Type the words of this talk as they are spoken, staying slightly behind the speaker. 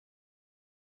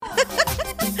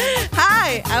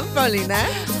Hi, I'm Paulina.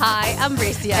 Hi, I'm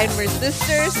Bricia. And we're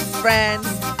sisters, friends,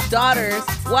 daughters,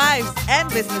 wives, and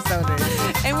business owners.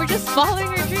 And we're just following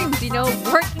our dreams,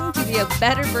 working to be a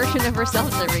better version of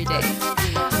ourselves every day.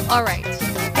 All right.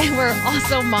 And we're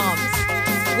also moms.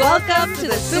 Welcome to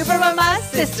the Super Mama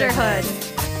Sisterhood.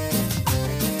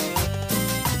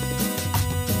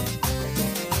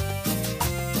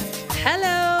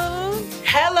 Hello.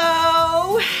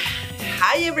 Hello.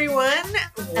 Hi, everyone.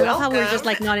 I love how we're just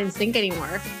not in sync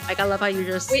anymore. I love how you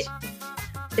just...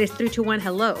 It's 3, 2, 1,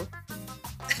 hello.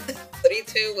 3,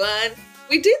 2, 1.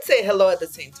 We did say hello at the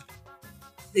same time.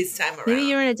 This time around. Maybe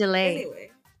you're in a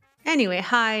delay. Anyway,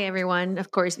 hi, everyone.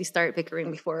 Of course, we start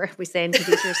bickering before we say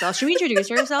introduce yourselves. Should we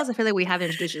introduce ourselves? I feel like we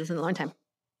haven't introduced ourselves in a long time.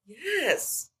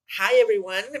 Yes. Hi,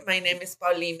 everyone. My name is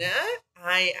Paulina.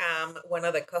 I am one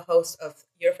of the co-hosts of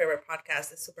your favorite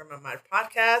podcast, the Super Mama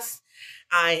Podcast.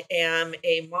 I am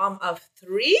a mom of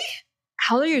 3.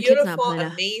 How old are your kids now, beautiful,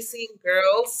 Paulina? amazing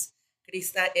girls.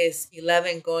 Krista is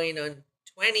 11 going on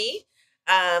 20.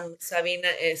 Sabina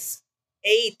is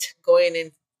 8 going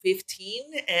in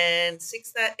 15. And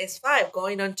Sixta is 5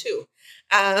 going on 2.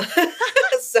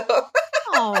 So,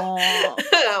 oh,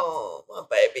 my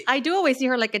baby. I do always see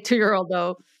her like a 2-year-old,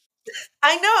 though.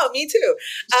 I know, me too.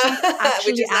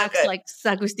 She actually acts like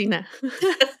Sagustina.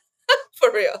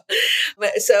 For real.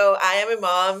 So I am a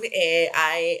mom.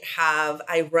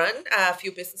 I run a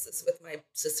few businesses with my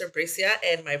sister Bricia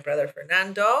and my brother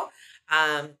Fernando.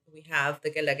 We have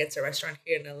the Guelaguetza restaurant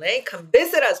here in LA. Come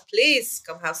visit us, please.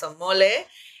 Come have some mole.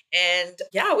 And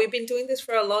yeah, we've been doing this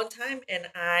for a long time. And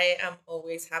I am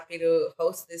always happy to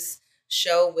host this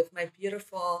show with my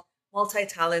beautiful,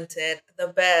 multi-talented, the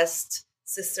best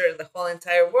sister in the whole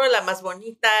entire world, la más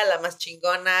bonita, la más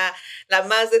chingona, la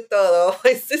más de todo,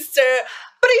 my sister,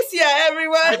 Bricia,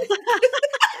 everyone.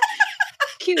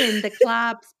 Cue in the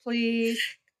claps, please.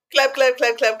 Clap, clap,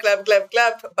 clap, clap, clap, clap,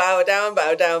 clap. Bow down,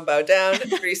 bow down, bow down.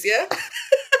 Bricia.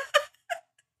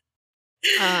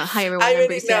 Hi, everyone. I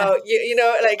really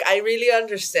know, I really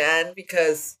understand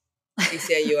because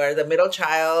Bricia, you are the middle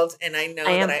child, and I know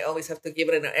that I always have to give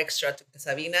it an extra to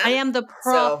Sabina. I am the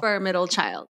proper middle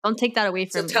child. Don't take that away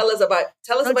from me. So tell us about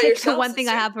yourself. The one thing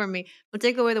I have for me. Don't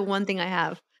take away the one thing I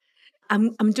have.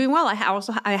 I'm doing well. I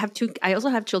also have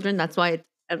children. That's why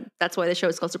the show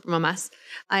is called Super Mamas.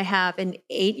 I have an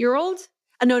 8-year-old.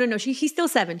 No. He's still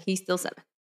 7. He's still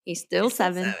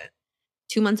 7.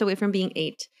 2 months away from being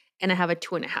 8, and I have a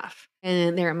 2.5.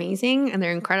 And they're amazing, and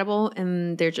they're incredible,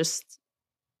 and they're just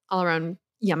all around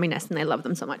yumminess, and I love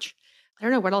them so much. I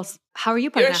don't know what else. How are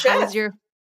you, partner? How was your...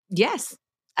 Yes,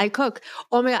 I cook.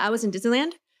 Oh my God, I was in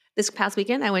Disneyland this past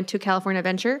weekend. I went to California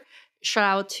Adventure. Shout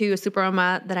out to a super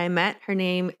mama that I met. Her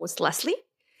name was Leslie.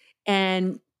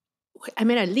 And I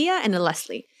met a Leah and a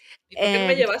Leslie.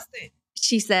 And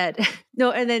she said,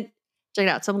 no, and then check it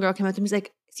out. Some girl came up to me and was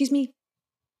like, excuse me,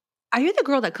 are you the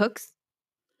girl that cooks?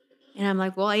 And I'm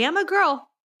like, well, I am a girl.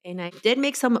 And I did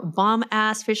make some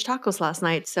bomb-ass fish tacos last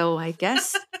night, so I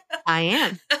guess I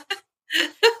am.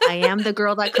 I am the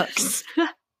girl that cooks.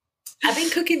 I've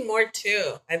been cooking more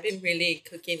too. I've been really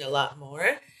cooking a lot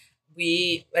more.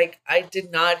 I did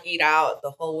not eat out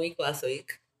the whole week last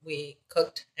week. We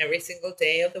cooked every single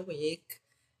day of the week,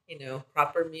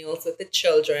 proper meals with the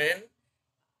children.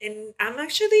 And I'm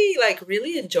actually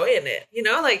really enjoying it.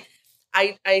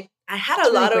 I had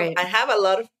I have a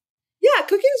lot of, yeah,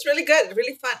 cooking is really good,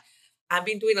 really fun. I've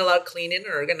been doing a lot of cleaning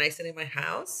and organizing in my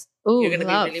house. Ooh, you're going to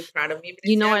be really proud of me.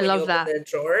 I love that. The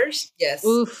drawers. Yes.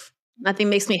 Oof. Nothing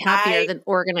makes me happier than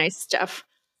organized stuff.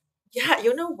 Yeah,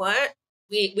 you know what?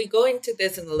 We go into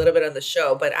this in a little bit on the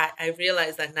show, but I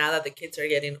realize that now that the kids are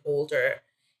getting older,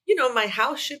 my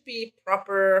house should be a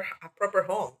proper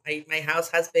home. My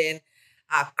house has been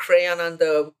crayon on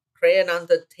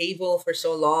the table for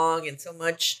so long and so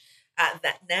much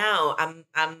that now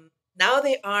now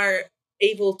they are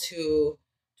able to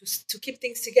keep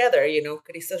things together.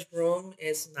 Crista's room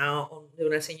is now de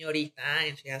una señorita,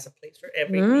 and she has a place for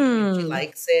everything. And she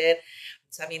likes it.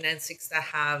 Sabina and Sixta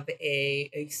have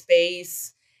a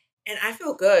space, and I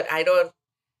feel good. I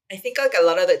think a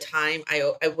lot of the time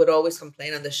I would always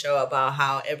complain on the show about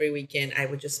how every weekend I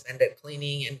would just spend it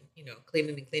cleaning and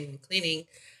cleaning.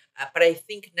 But I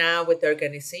think now with the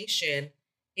organization,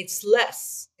 it's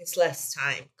less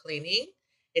time cleaning.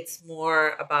 It's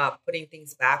more about putting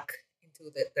things back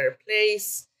into their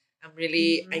place. I'm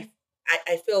really,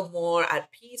 I feel more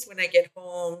at peace when I get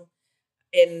home,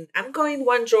 and I'm going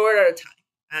one drawer at a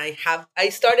time. I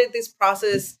started this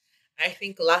process, I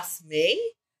think last May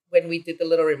when we did the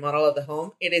little remodel of the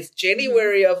home. It is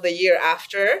January of the year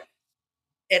after,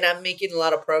 and I'm making a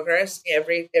lot of progress.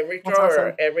 Every That's drawer,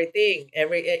 awesome. everything,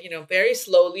 very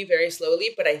slowly.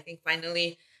 But I think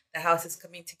finally the house is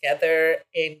coming together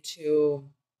into,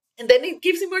 and then it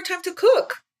gives me more time to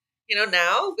cook.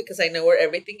 Now because I know where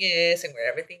everything is and where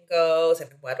everything goes and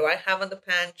what do I have in the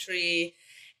pantry,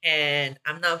 and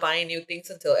I'm not buying new things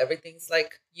until everything's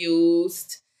like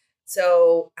used.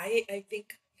 So I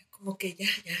think como que ya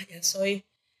estoy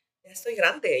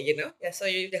grande, ya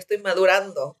estoy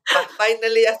madurando.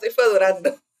 Finally, ya estoy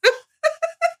madurando.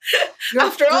 You're a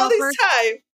After all this proper,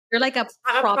 time, you're like a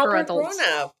I'm a proper proper adult. grown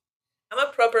up. I'm a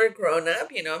proper grown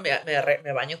up, me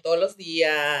baño todos los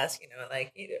días,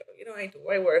 like,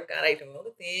 I work out, I do all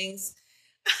the things.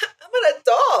 I'm an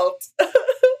adult.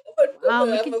 Wow,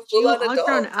 look I'm at a full you on all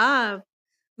grown adult. up.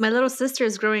 My little sister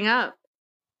is growing up.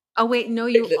 Oh wait, no, My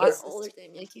you little are older sister.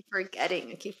 than me. I keep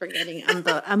forgetting. I keep forgetting.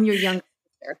 I'm your younger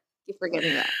sister. Keep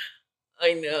forgetting that.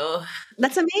 I know.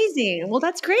 That's amazing. Well,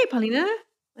 that's great, Paulina.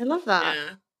 I love that.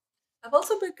 Yeah. I've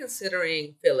also been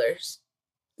considering fillers.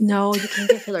 No, you can't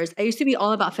get fillers. I used to be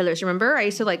all about fillers. Remember? I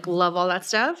used to like love all that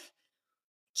stuff.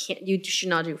 Can't you should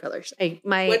not do fillers.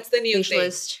 What's the new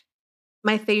thing?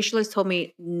 My facialist told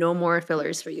me no more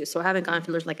fillers for you. So I haven't gotten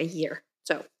fillers in like a year.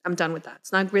 So I'm done with that.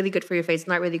 It's not really good for your face. It's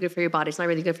not really good for your body. It's not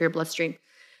really good for your bloodstream.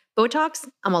 Botox,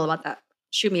 I'm all about that.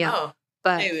 Shoot me up. Oh,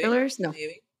 But maybe. fillers, no.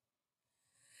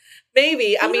 Maybe.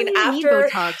 You don't even need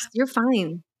Botox. You're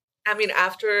fine.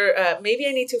 After maybe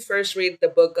I need to first read the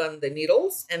book on the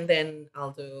needles and then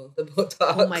I'll do the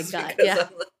Oh my Botox God. because Yeah. I'm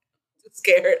too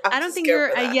scared. I'm I too don't think scared you're,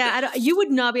 for that. yeah, you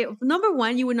would not be, number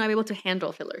one, you would not be able to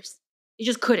handle fillers. You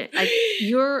just couldn't. Like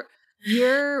your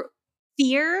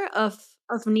fear of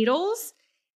needles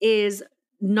is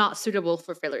not suitable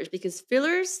for fillers because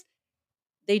fillers,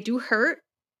 they do hurt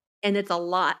and it's a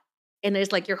lot. And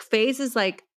it's like your face,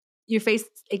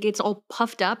 it gets all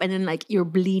puffed up and then like you're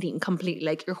bleeding completely,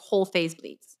 like your whole face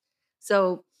bleeds.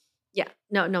 So yeah,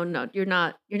 no, you're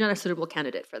not a suitable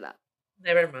candidate for that.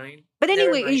 Never mind. But Never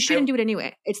anyway, you mind. shouldn't do it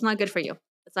anyway. It's not good for you.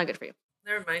 It's not good for you.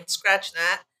 Never mind. Scratch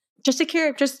that. Just take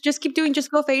care. Just keep doing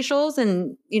just go facials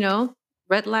and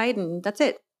red light and that's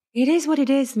it. It is what it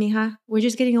is, mija. We're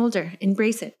just getting older.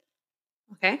 Embrace it.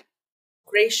 Okay?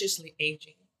 Graciously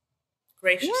aging.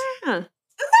 Graciously. Yeah.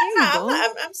 There you go.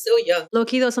 I'm still young. Low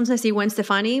key though, sometimes I see Gwen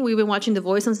Stefani. We've been watching The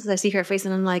Voice. Sometimes I see her face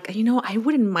and I'm like, I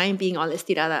wouldn't mind being all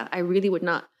estirada. I really would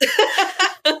not.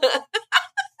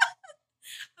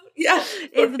 Yeah.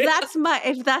 If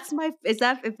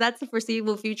that's the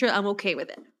foreseeable future, I'm okay with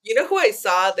it. You know who I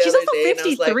saw the She's other also day? And I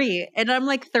was like, 53 and I'm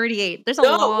like 38. There's a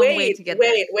no, long way to get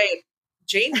there. wait.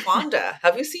 Jane Fonda.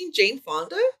 Have you seen Jane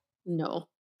Fonda? No.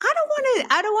 I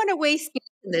don't want to waste space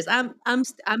in this. I'm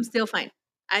still fine.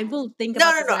 I will think No,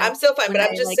 about no, this no. when I'm still fine, when but I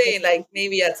I'm just like get saying, to like,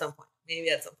 maybe at some point. Maybe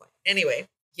at some point. Anyway,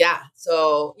 yeah.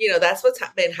 So, that's what's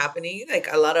been happening. Like,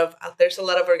 there's a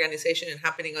lot of organization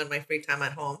happening on my free time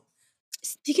at home.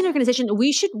 Speaking of organization,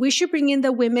 we should bring in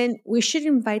the women. We should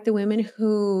invite the women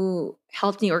who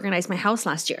helped me organize my house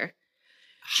last year.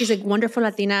 She's a wonderful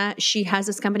Latina. She has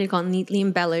this company called Neatly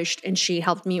Embellished, and she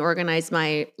helped me organize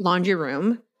my laundry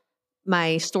room,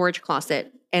 my storage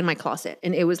closet, and my closet.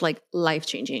 And it was like life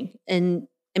changing. And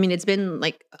I mean, it's been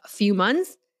like a few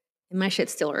months and my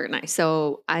shit's still organized.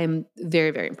 So I'm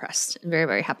very, very impressed and very,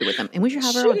 very happy with them. And we should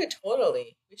have our own. We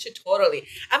should totally.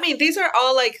 I mean, these are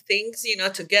all like things,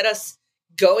 to get us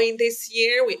going this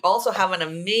year. We also have an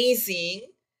amazing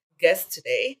guest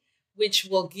today, which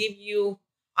will give you,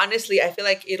 honestly, I feel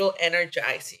like it'll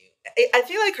energize you. I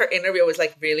feel like her interview was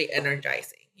like really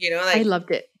energizing, like I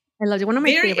loved it. One of my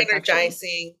very favorites,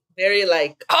 energizing, actually. very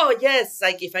like, oh yes,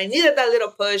 like if I needed that little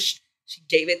push, she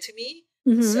gave it to me.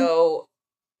 Mm-hmm. So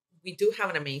we do have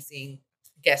an amazing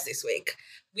guest this week.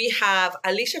 We have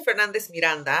Alicia Fernandez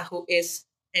Miranda, who is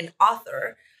an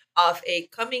author of a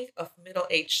coming of middle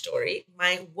age story,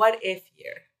 My What If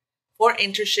Year. 4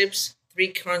 internships, 3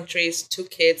 countries, 2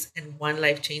 kids, and 1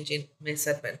 life-changing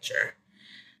misadventure.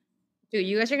 Dude,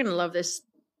 you guys are gonna love this.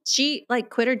 She like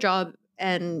quit her job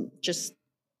and just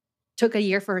took a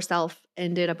year for herself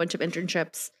and did a bunch of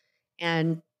internships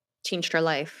and changed her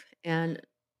life. And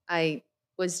I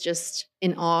was just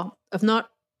in awe of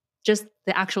not just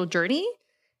the actual journey.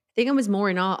 I think I was more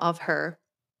in awe of her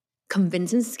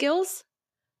convincing skills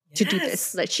to do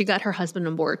this. Like she got her husband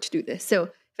on board to do this. So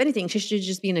if anything, she should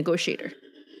just be a negotiator.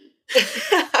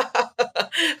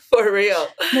 For real.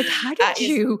 Like how did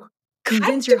you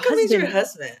convince your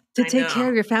husband to take care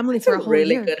of your family for a whole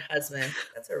year? That's a really good husband.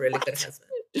 That's a really good husband.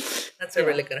 That's a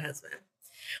really good husband.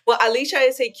 Well, Alicia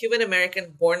is a Cuban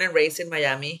American born and raised in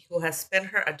Miami who has spent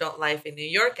her adult life in New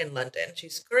York and London.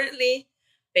 She's currently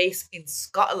based in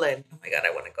Scotland. Oh my God,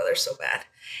 I want to go there so bad.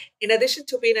 In addition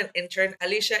to being an intern,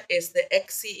 Alicia is the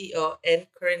ex-CEO and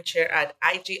current chair at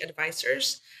IG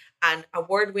Advisors, an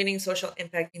award-winning social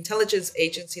impact intelligence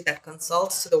agency that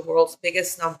consults to the world's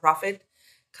biggest nonprofit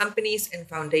companies and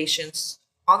foundations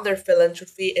on their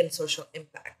philanthropy and social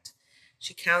impact.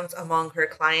 She counts among her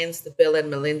clients the Bill and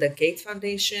Melinda Gates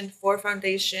Foundation, Ford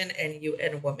Foundation, and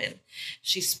UN Women.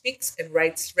 She speaks and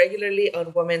writes regularly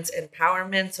on women's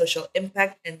empowerment, social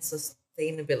impact, and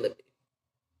sustainability.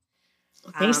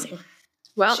 Amazing.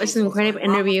 Well, it's She's an also a incredible mom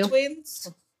of interview.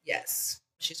 twins. Yes.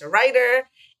 She's a writer.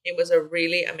 It was a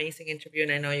really amazing interview,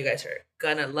 and I know you guys are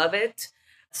gonna love it.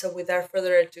 So without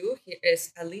further ado, here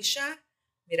is Alicia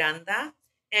Miranda.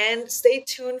 And stay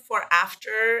tuned for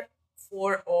after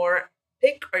for our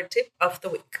pick or tip of the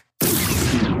week.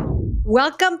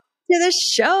 Welcome to the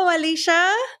show,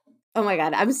 Alicia. Oh my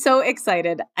God, I'm so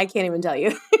excited. I can't even tell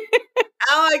you.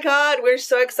 Oh my God, we're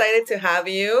so excited to have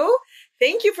you.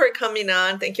 Thank you for coming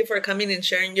on. Thank you for coming and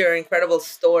sharing your incredible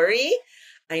story.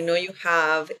 I know you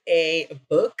have a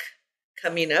book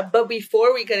coming up, but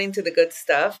before we get into the good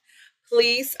stuff,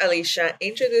 please, Alicia,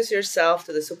 introduce yourself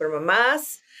to the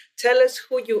Supermamas. Tell us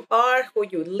who you are, who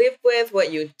you live with,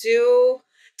 what you do.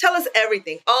 Tell us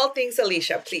everything, all things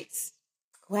Alicia, please.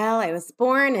 Well, I was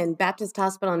born in Baptist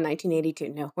Hospital in 1982.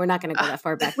 No, we're not going to go that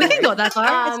far back. We can go that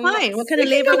far. It's fine. What kind of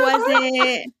labor was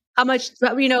it? How much,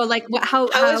 like, how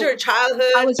was your childhood?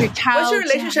 How was your childhood? What's your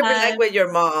relationship like with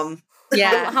your mom?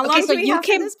 Yeah. How long do we have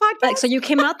for this podcast? Like, so you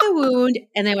came out the wound,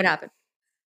 and then what happened?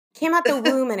 Came out the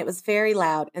womb, and it was very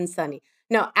loud and sunny.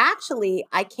 No, actually,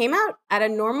 I came out at a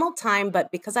normal time,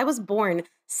 but because I was born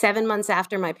 7 months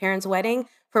after my parents' wedding,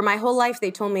 for my whole life,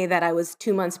 they told me that I was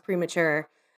 2 months premature.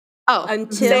 Oh,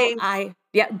 until same.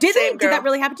 Did that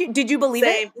really happen to you? Did you believe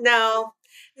it? No.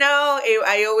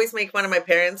 I always make fun of my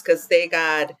parents because they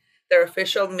got their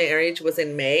official marriage was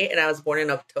in May and I was born in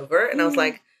October, and I was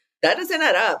like, that doesn't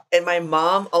add up. And my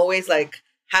mom always like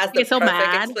has the perfect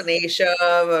explanation,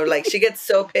 or like she gets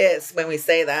so pissed when we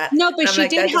say that. No, but she like,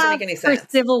 did have her sense.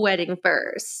 civil wedding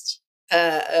first.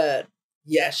 Yeah,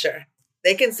 sure.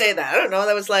 They can say that. I don't know.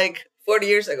 That was like 40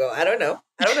 years ago. I don't know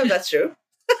if that's true.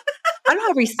 I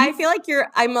don't have I feel like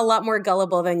I'm a lot more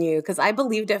gullible than you because I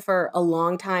believed it for a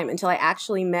long time until I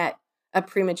actually met a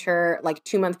premature, like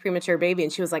 2-month premature baby.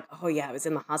 And she was like, oh yeah, I was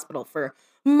in the hospital for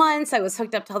months. I was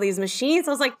hooked up to all these machines.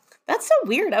 I was like, that's so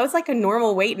weird. I was like a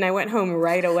normal weight and I went home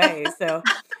right away. So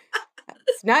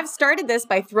now I've started this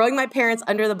by throwing my parents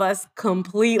under the bus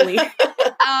completely.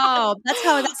 Oh, that's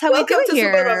how we do it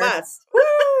here.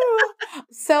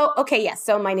 So, okay, yes.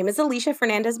 So my name is Alicia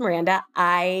Fernandez Miranda.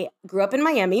 I grew up in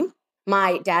Miami.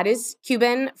 My dad is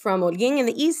Cuban from Holguín in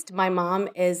the East. My mom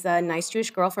is a nice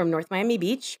Jewish girl from North Miami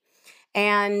Beach.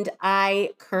 And I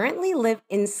currently live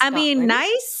in Scotland. I mean,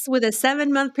 nice with a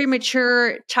 7-month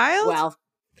premature child? Well,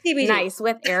 nice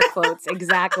with air quotes.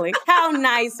 Exactly. How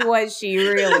nice was she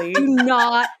really? Do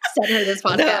not send her this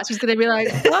podcast. No. She's going to be like,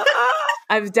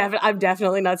 I'm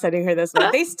definitely not sending her this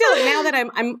one. They still, now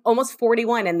that I'm almost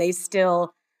 41 and they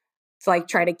still like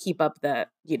try to keep up the,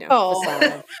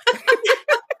 facade.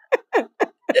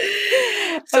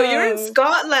 So you're in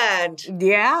Scotland.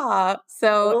 Yeah.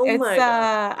 So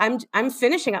I'm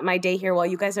finishing up my day here while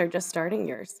you guys are just starting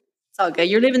yours. It's all good.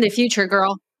 You're living the future,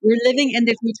 girl. You're living in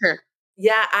the future.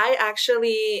 Yeah,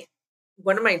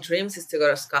 one of my dreams is to go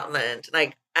to Scotland.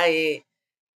 Like I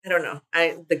don't know.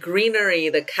 The greenery,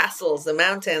 the castles, the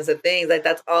mountains, the things, like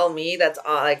that's all me. That's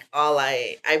all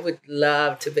I would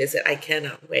love to visit. I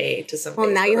cannot wait to something.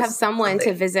 Well, now you have someone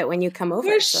to visit when you come over.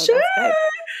 For sure.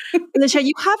 Alicia,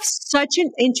 you have such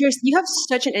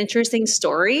an interesting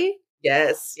story.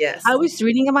 Yes. I was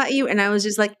reading about you and I was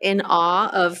just like in awe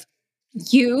of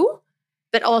you,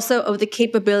 but also of the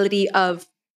capability of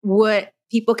what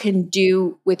people can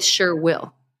do with sure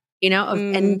will,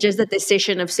 and just the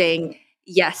decision of saying,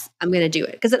 yes, I'm going to do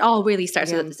it. Because it all really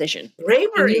starts with a decision.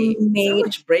 Bravery. So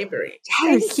much bravery.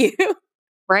 Yes. Thank you.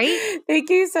 Right? Thank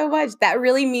you so much. That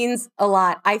really means a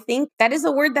lot. I think that is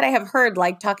a word that I have heard,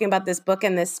 like talking about this book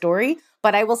and this story.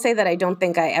 But I will say that I don't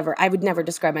think I would never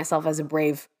describe myself as a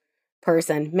brave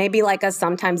person. Maybe like a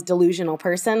sometimes delusional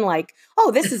person, like,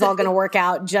 oh, this is all going to work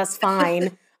out just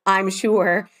fine, I'm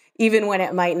sure, even when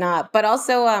it might not. But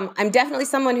also, I'm definitely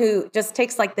someone who just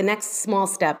takes like the next small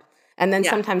step. And then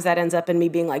sometimes that ends up in me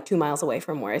being like 2 miles away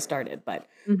from where I started. But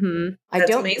I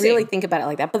don't really think about it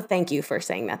like that. But thank you for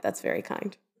saying that. That's very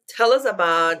kind. Tell us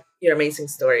about your amazing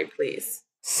story, please.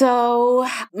 So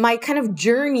my kind of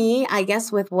journey, I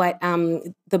guess, with what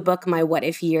the book, My What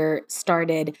If Year,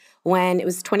 started when it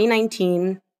was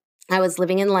 2019. I was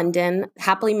living in London,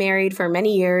 happily married for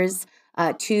many years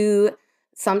to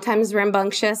sometimes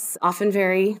rambunctious, often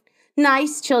very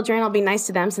nice children. I'll be nice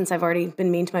to them since I've already been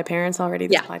mean to my parents already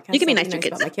this Yeah, podcast. you can be I'll nice to kids.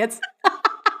 about my kids.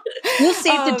 We'll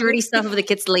save the dirty stuff of the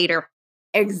kids later.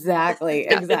 Exactly.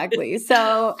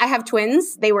 So I have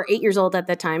twins. They were 8 years old at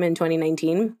the time in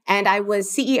 2019. And I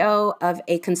was CEO of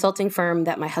a consulting firm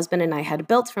that my husband and I had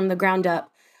built from the ground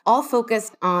up, all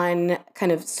focused on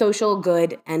kind of social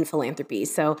good and philanthropy.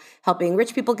 So helping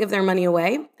rich people give their money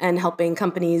away and helping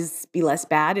companies be less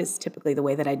bad is typically the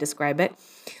way that I describe it.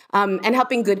 And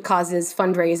helping good causes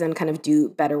fundraise and kind of do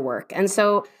better work. And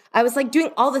so I was like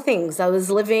doing all the things. I was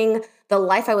living the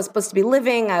life I was supposed to be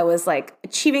living. I was like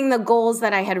achieving the goals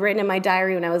that I had written in my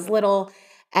diary when I was little.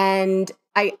 And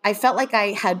I felt like I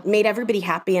had made everybody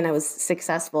happy and I was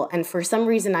successful. And for some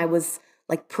reason, I was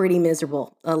like pretty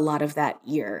miserable a lot of that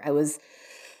year. I was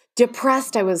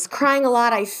depressed. I was crying a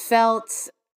lot. I felt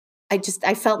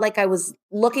like I was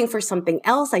looking for something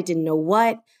else. I didn't know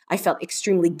what. I felt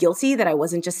extremely guilty that I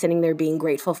wasn't just sitting there being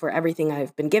grateful for everything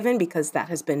I've been given, because that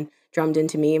has been drummed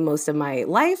into me most of my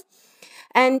life.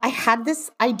 And I had this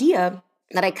idea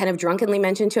that I kind of drunkenly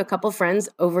mentioned to a couple friends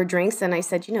over drinks. And I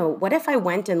said, what if I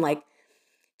went and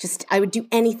I would do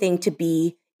anything to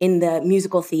be in the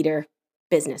musical theater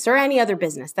business or any other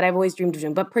business that I've always dreamed of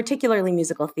doing, but particularly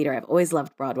musical theater. I've always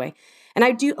loved Broadway. And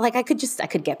I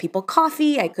could get people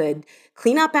coffee. I could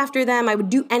clean up after them. I would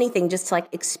do anything just to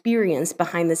experience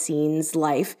behind the scenes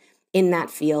life in that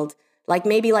field,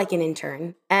 maybe like an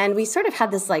intern. And we sort of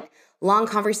had this long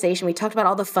conversation. We talked about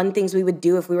all the fun things we would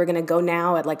do if we were going to go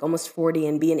now at almost 40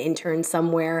 and be an intern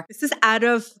somewhere. This is out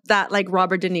of that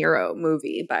Robert De Niro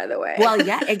movie, by the way. Well,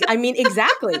 yeah, I mean,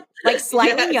 exactly.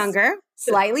 Slightly younger.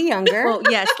 Well,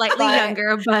 yeah, slightly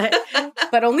younger,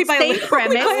 but only by same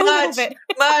premise. Much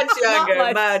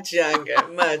younger.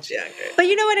 But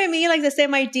you know what I mean? The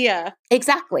same idea.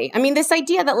 Exactly. I mean, this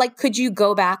idea that could you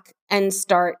go back and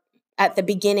start at the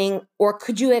beginning, or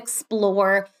could you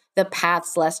explore the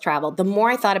paths less traveled? The more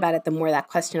I thought about it, the more that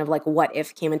question of what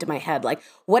if came into my head.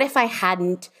 What if I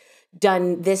hadn't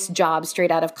done this job straight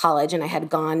out of college and I had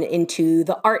gone into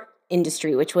the art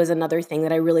industry, which was another thing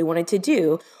that I really wanted to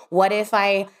do? What if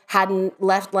I hadn't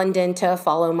left London to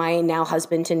follow my now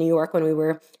husband to New York when we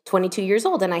were 22 years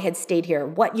old and I had stayed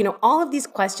here? All of these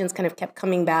questions kind of kept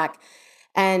coming back.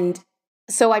 And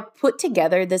so I put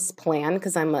together this plan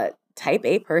because I'm a type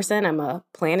A person. I'm a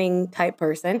planning type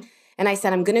person. And I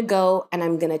said, I'm going to go and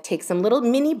I'm going to take some little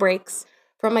mini breaks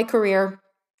from my career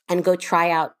and go try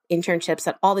out internships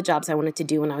at all the jobs I wanted to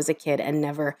do when I was a kid and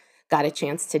never got a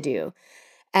chance to do.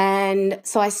 And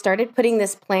so I started putting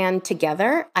this plan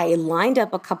together. I lined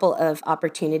up a couple of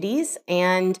opportunities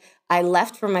and I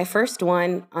left for my first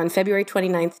one on February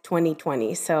 29th,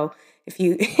 2020. So if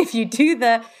you do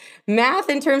the math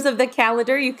in terms of the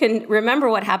calendar, you can remember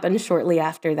what happened shortly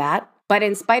after that. But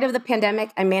in spite of the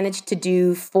pandemic, I managed to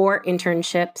do 4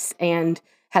 internships and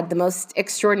had the most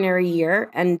extraordinary year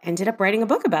and ended up writing a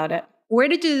book about it. Where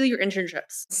did you do your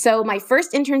internships? So my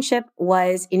first internship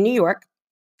was in New York.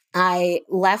 I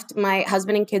left my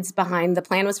husband and kids behind. The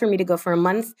plan was for me to go for a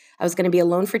month. I was going to be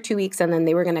alone for 2 weeks, and then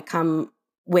they were going to come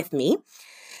with me.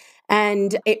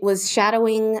 And it was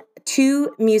shadowing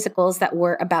 2 musicals that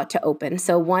were about to open.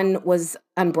 So one was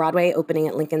on Broadway, opening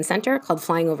at Lincoln Center, called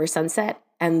Flying Over Sunset.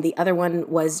 And the other one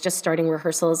was just starting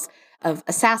rehearsals of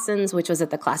Assassins, which was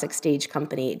at the Classic Stage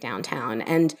Company downtown.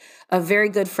 And a very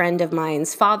good friend of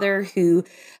mine's father, who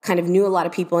kind of knew a lot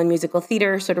of people in musical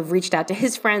theater, sort of reached out to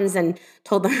his friends and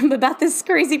told them about this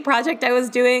crazy project I was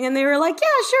doing. And they were like,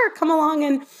 yeah, sure, come along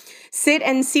and sit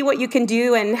and see what you can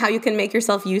do and how you can make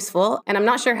yourself useful. And I'm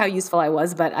not sure how useful I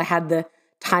was, but I had the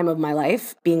time of my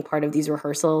life being part of these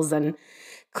rehearsals and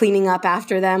cleaning up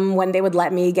after them when they would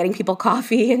let me, getting people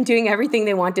coffee and doing everything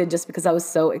they wanted just because I was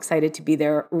so excited to be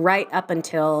there, right up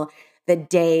until the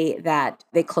day that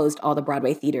they closed all the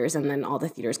Broadway theaters, and then all the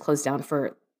theaters closed down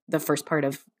for the first part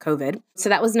of COVID. So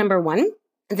that was number one.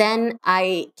 Then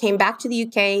I came back to the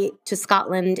UK, to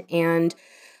Scotland, and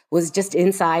was just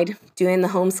inside doing the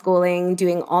homeschooling,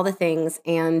 doing all the things.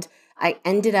 And I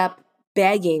ended up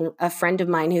begging a friend of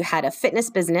mine who had a fitness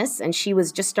business, and she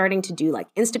was just starting to do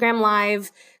Instagram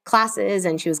Live classes,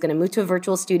 and she was going to move to a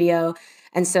virtual studio.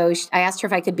 And so I asked her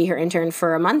if I could be her intern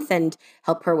for a month and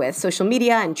help her with social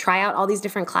media and try out all these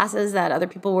different classes that other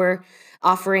people were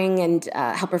offering, and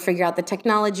help her figure out the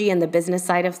technology and the business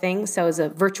side of things. So I was a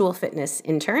virtual fitness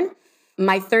intern.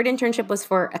 My third internship was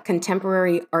for a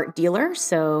contemporary art dealer.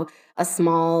 So a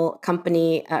small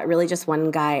company, really just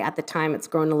one guy at the time. It's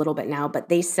grown a little bit now, but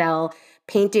they sell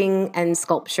painting and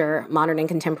sculpture, modern and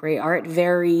contemporary art,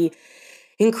 very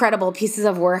incredible pieces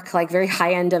of work, like very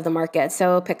high end of the market.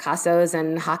 So Picassos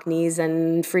and Hockneys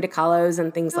and Frida Kahlos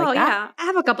and things like that. Yeah. I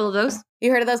have a couple of those.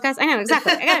 You heard of those guys? I know,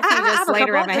 exactly. I got a few just laid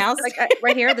around my house. Like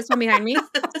right here, this one behind me.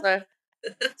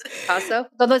 Picasso.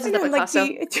 So this is the Picasso.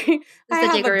 I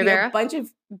have a bunch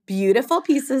of beautiful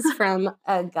pieces from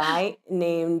a guy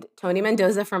named Tony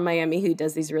Mendoza from Miami who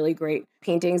does these really great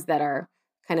paintings that are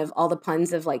kind of all the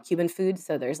puns of like Cuban food.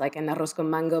 So there's like an arroz con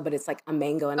mango, but it's like a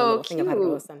mango and a little thing of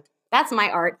arroz. And that's my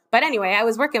art. But anyway, I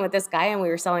was working with this guy and we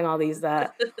were selling all these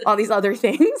other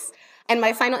things. And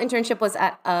my final internship was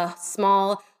at a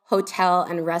small hotel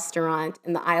and restaurant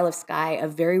in the Isle of Skye, a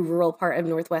very rural part of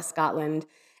Northwest Scotland.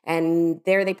 And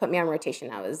there they put me on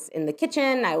rotation. I was in the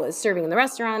kitchen, I was serving in the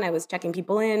restaurant, I was checking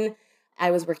people in,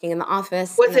 I was working in was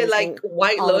it like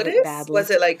White Lotus?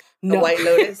 Was it like a White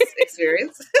Lotus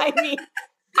experience? I mean,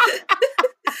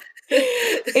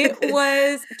 it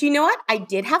was, do you know what? I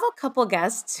did have a couple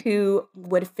guests who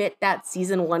would fit that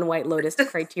season 1 White Lotus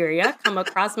criteria come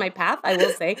across my path, I will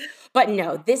say. But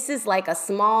no, this is like a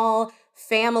small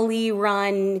family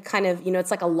run kind of,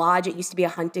 it's like a lodge. It used to be a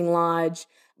hunting lodge.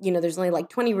 There's only like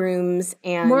 20 rooms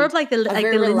and more of like the Lindsay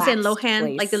Lohan,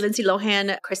 place. like the Lindsay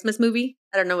Lohan Christmas movie.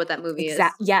 I don't know what that movie is.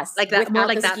 Yes. Like that, more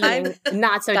like that vibe.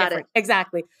 Not so different.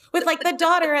 Exactly. With like the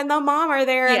daughter and the mom are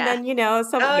there and then,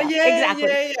 some. Oh, exactly.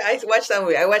 Yeah. I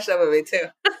watched that movie too.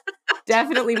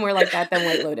 Definitely more like that than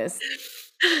White Lotus.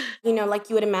 Like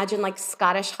you would imagine like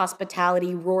Scottish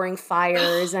hospitality, roaring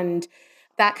fires and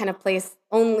that kind of place,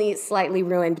 only slightly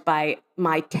ruined by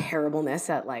my terribleness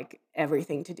at like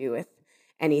everything to do with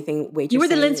anything waitressing. You were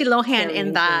the Lindsay Lohan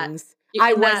in that.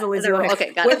 I was the Lindsay Lohan.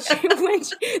 Okay, got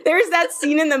it. There's that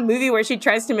scene in the movie where she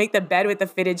tries to make the bed with the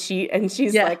fitted sheet and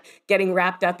she's like getting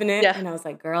wrapped up in it. Yeah. And I was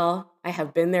like, girl, I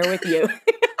have been there with you.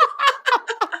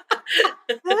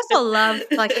 I also love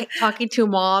like talking to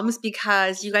moms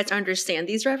because you guys understand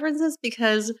these references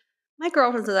because my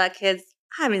girlfriends with that kids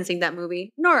haven't seen that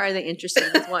movie, nor are they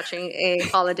interested in watching a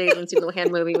holiday Lindsay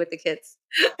Lohan movie with the kids.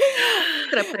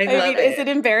 Is it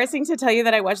embarrassing to tell you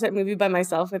that I watched that movie by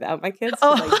myself without my kids?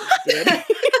 Oh.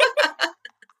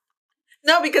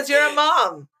 No, because you're a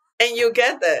mom and you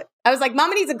get that. I was like,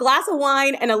 Mama needs a glass of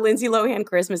wine and a Lindsay Lohan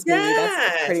Christmas movie.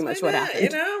 That's pretty much what happened.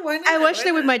 Why not? I watched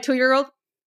it with my 2-year-old.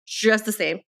 Just the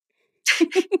same.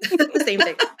 The same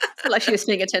thing. Like she was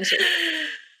paying attention.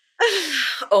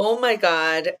 Oh my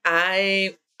God.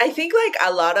 I think like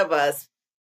a lot of us,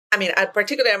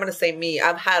 particularly I'm going to say me,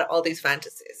 I've had all these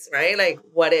fantasies, right? Like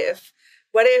what if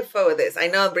this? I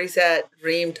know Brisa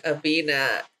dreamed of being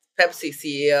a Pepsi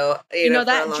CEO.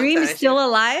 That dream is still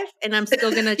alive and I'm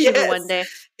still going to achieve it one day.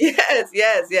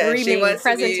 Yes. Dreaming, she wants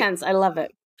present tense. I love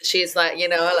it. She's like,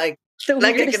 like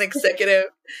an executive.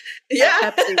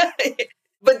 Yeah.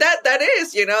 But that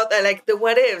is, that like the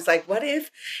what ifs, like what if,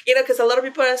 because a lot of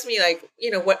people ask me like,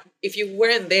 what if you were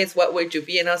in this, what would you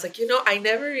be? And I was like, I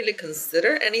never really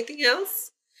consider anything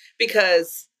else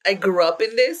because I grew up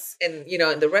in this and,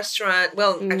 in the restaurant,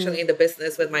 actually in the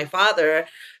business with my father,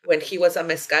 when he was a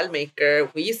mezcal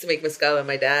maker, we used to make mezcal with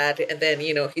my dad. And then,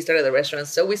 he started the restaurant.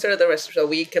 So we started the restaurant. So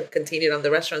we kept continued on the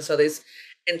restaurant. So this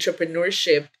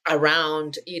entrepreneurship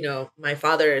around, my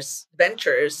father's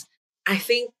ventures, I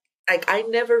think, like I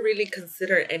never really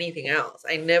consider anything else.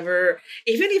 I never,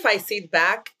 even if I sit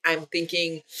back, I'm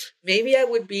thinking maybe I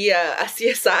would be a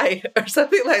CSI or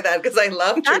something like that because I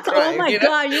love true crime. Oh my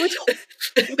God, you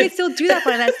can still do that for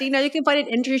that. You can find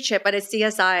an internship at a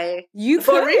CSI.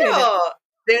 For real,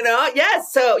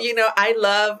 yes. So I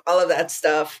love all of that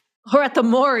stuff. Or at the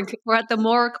morgue. No, not the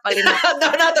morgue.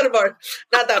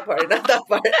 Not that part.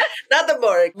 Not the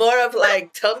morgue. More of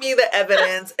like, tell me the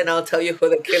evidence and I'll tell you who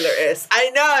the killer is.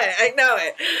 I know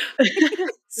it.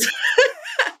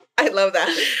 I love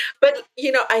that. But,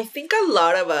 I think a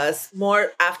lot of us,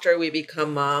 more after we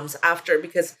become moms,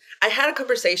 because I had a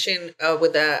conversation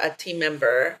with a team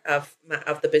member of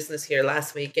the business here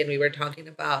last week, and we were talking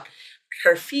about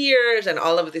her fears and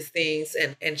all of these things.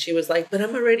 And she was like, but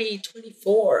I'm already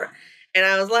 24. And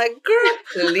I was like, girl,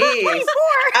 please.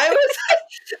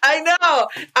 I know.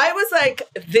 I was like,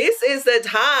 this is the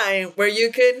time where you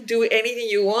can do anything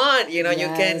you want.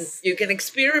 Yes. you can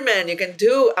experiment. You can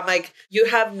do. I'm like, you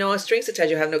have no strings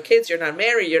attached. You have no kids. You're not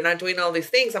married. You're not doing all these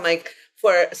things. I'm like,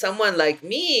 for someone like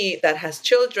me that has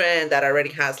children, that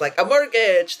already has like a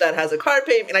mortgage, that has a car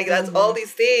payment, like that's all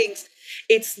these things.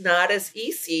 It's not as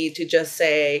easy to just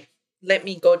say, let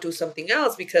me go do something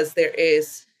else because there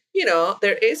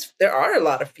are a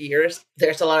lot of fears.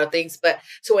 There's a lot of things. But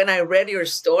so when I read your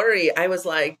story, I was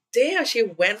like, damn, she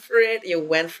went for it. You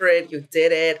went for it. You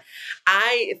did it.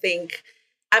 I think,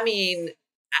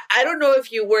 I don't know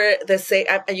if you were the same.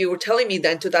 You were telling me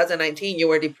that in 2019 you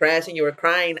were depressed and you were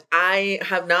crying. I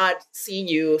have not seen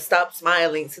you stop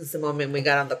smiling since the moment we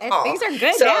got on the call. Things are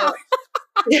good So, now.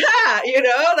 yeah,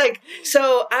 like,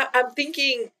 so I'm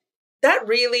thinking that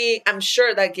really, I'm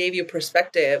sure that gave you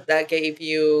perspective. That gave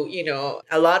you,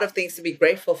 a lot of things to be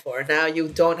grateful for. Now you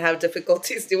don't have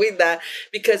difficulties doing that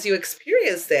because you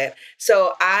experienced it.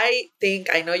 So I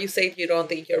know you say you don't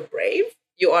think you're brave.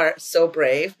 You are so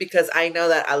brave because I know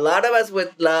that a lot of us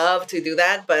would love to do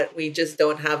that, but we just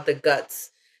don't have the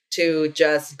guts to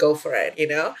just go for it.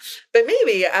 But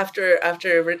maybe after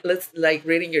let's like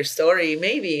reading your story,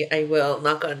 maybe I will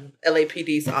knock on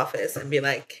LAPD's office and be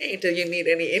like, "Hey, do you need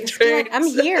any interns?" I'm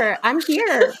here.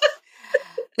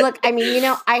 Look, I mean,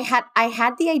 I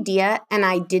had the idea and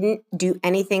I didn't do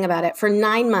anything about it for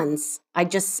 9 months. I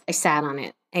sat on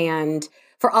it. And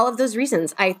for all of those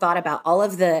reasons, I thought about all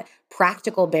of the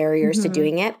practical barriers to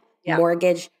doing it. Yeah.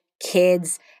 Mortgage,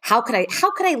 kids. How could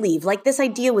I leave? Like, this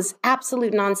idea was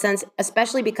absolute nonsense,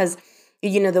 especially because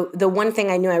the one thing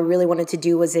I knew I really wanted to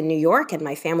do was in New York and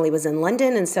my family was in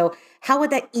London. And so how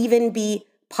would that even be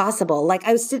possible? Like,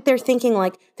 I was sit there thinking,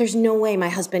 like, there's no way my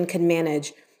husband could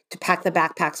manage to pack the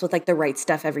backpacks with like the right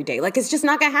stuff every day. Like, it's just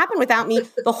not going to happen without me.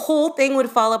 The whole thing would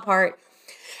fall apart.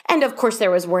 And of course,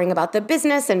 there was worrying about the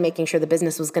business and making sure the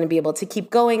business was going to be able to keep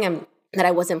going and that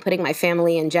I wasn't putting my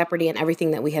family in jeopardy and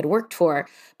everything that we had worked for.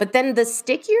 But then the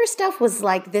stickier stuff was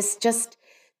like this, just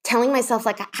telling myself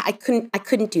like I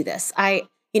couldn't do this.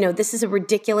 This is a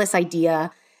ridiculous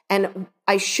idea and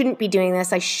I shouldn't be doing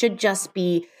this. I should just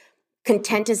be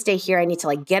content to stay here. I need to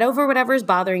like get over whatever's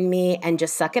bothering me and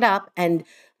just suck it up and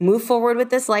move forward with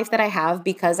this life that I have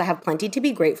because I have plenty to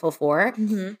be grateful for.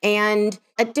 Mm-hmm. And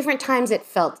at different times it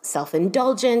felt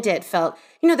self-indulgent. It felt,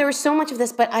 there was so much of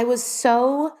this, but I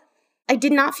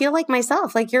did not feel like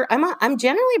myself. Like I'm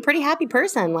generally a pretty happy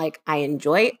person. Like I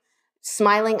enjoy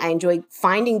smiling. I enjoy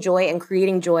finding joy and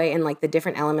creating joy in like the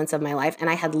different elements of my life. And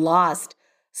I had lost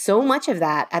so much of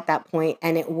that at that point.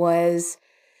 And it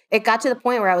got to the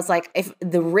point where I was like, if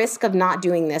the risk of not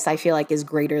doing this, I feel like is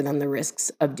greater than the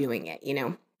risks of doing it,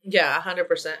 Yeah,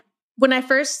 100%. When I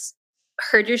first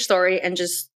heard your story and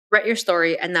just read your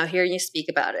story and now hearing you speak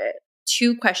about it,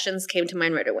 2 questions came to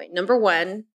mind right away. Number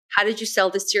 1, how did you sell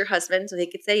this to your husband so he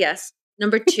could say yes?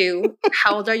 Number 2,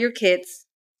 how old are your kids?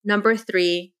 Number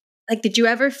 3, like, did you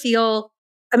ever feel,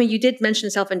 I mean, you did mention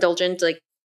self-indulgent, like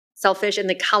selfish, and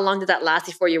like, how long did that last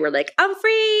before you were like, I'm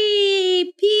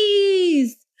free,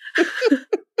 peace?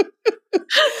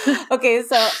 Okay,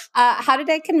 so how did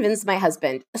I convince my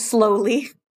husband? Slowly,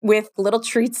 with little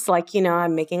treats like,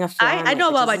 I'm making a flan. I know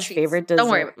about my treats. Favorite dessert. Don't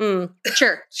worry.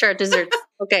 Sure, desserts.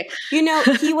 Okay.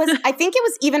 I think it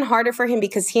was even harder for him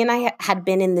because he and I had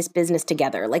been in this business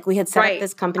together. Like we had set up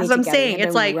this company together. I'm saying.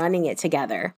 It's like running it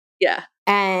together. Yeah.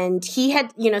 And he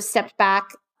had, stepped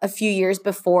back a few years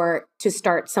before to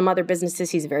start some other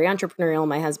businesses. He's very entrepreneurial,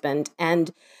 my husband.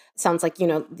 And sounds like,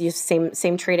 the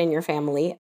same trait in your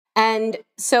family. And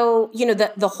so,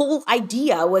 the whole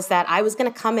idea was that I was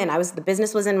going to come in. The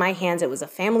business was in my hands. It was a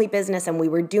family business and we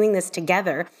were doing this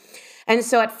together. And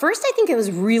so at first, I think it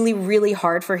was really, really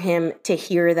hard for him to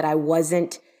hear that I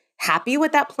wasn't happy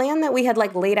with that plan that we had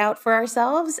like laid out for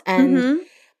ourselves. And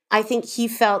I think he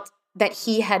felt that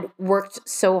he had worked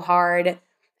so hard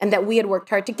and that we had worked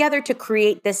hard together to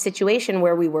create this situation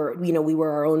where we were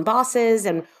our own bosses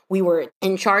and we were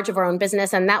in charge of our own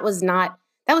business. And that's not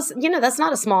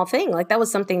a small thing. Like that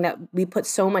was something that we put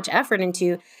so much effort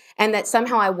into and that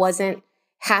somehow I wasn't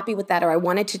happy with that or I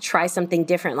wanted to try something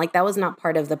different. Like that was not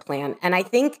part of the plan. And I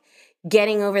think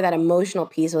getting over that emotional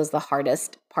piece was the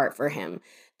hardest part for him.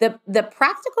 The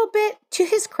practical bit, to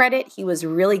his credit, he was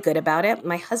really good about it.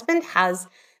 My husband has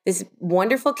this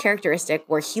wonderful characteristic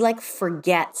where he like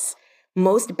forgets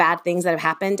most bad things that have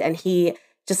happened and he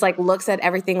just like looks at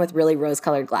everything with really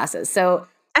rose-colored glasses. So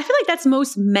I feel like that's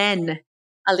most men,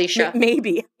 Alicia.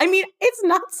 Maybe. I mean, it's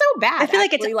not so bad. I feel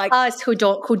like it's like us who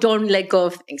don't let go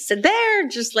of things. So they're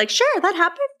just like, sure, that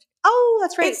happened. Oh,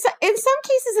 that's right. In some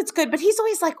cases, it's good, but he's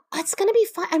always like, oh, it's going to be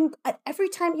fun. Every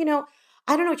time,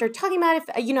 I don't know what you're talking about. If,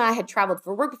 I had traveled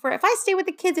for work before. If I stay with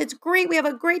the kids, it's great. We have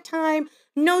a great time.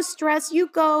 No stress. You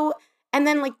go. And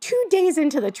then like 2 days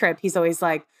into the trip, he's always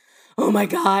like, oh my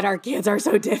God, our kids are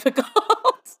so difficult.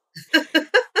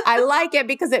 I like it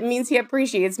because it means he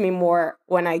appreciates me more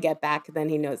when I get back than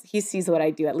he sees what I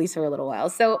do, at least for a little while.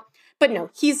 So, but no,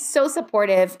 he's so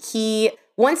supportive.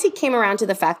 Once he came around to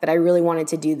the fact that I really wanted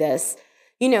to do this,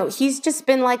 he's just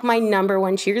been like my number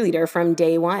one cheerleader from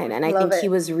day one. And I think he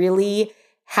was really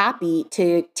happy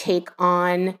to take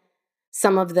on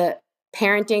some of the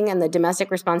parenting and the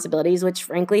domestic responsibilities, which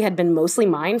frankly had been mostly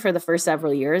mine for the first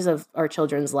several years of our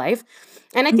children's life.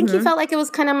 And I think he felt like it was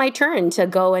kind of my turn to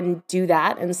go and do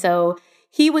that. And so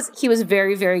he was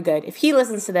very, very good. If he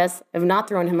listens to this, I've not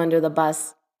thrown him under the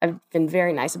bus. I've been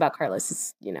very nice about Carlos.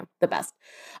 He's, the best.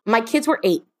 My kids were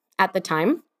 8 at the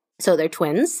time. So they're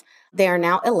twins. They are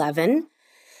now 11.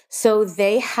 So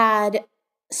they had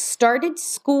started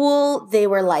school. They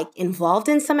were like involved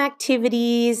in some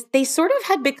activities. They sort of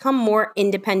had become more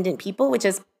independent people, which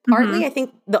is partly, I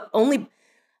think, the only,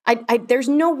 there's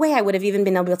no way I would have even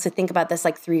been able to think about this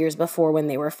like 3 years before when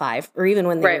they were 5 or even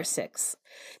when they were 6.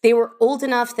 They were old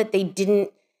enough that they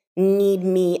didn't need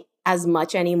me as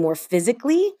much anymore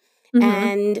physically.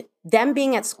 And them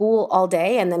being at school all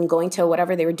day and then going to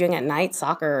whatever they were doing at night,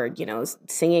 soccer, or,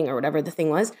 singing or whatever the thing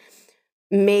was,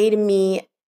 made me,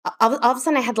 all of a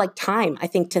sudden I had like time, I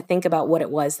think, to think about what it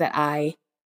was that I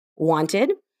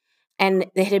wanted. And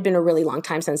it had been a really long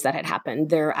time since that had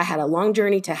happened. I had a long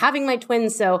journey to having my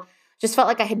twins. So just felt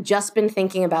like I had just been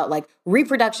thinking about like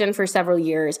reproduction for several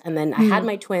years. And then I had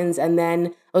my twins and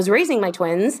then I was raising my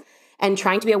twins and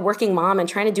trying to be a working mom and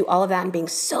trying to do all of that and being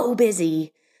so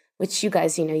busy, which you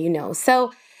guys,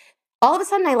 So all of a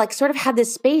sudden I like sort of had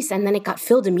this space and then it got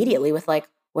filled immediately with like,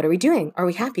 what are we doing? Are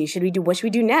we happy? What should we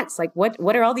do next? Like,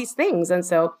 what are all these things? And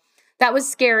so that was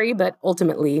scary, but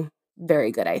ultimately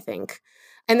very good, I think.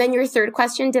 And then your third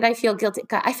question, did I feel guilty?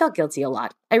 God, I felt guilty a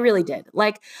lot. I really did.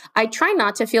 Like, I try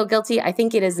not to feel guilty. I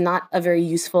think it is not a very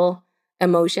useful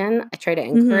emotion. I try to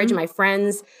encourage my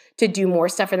friends to do more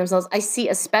stuff for themselves. I see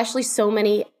especially so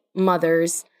many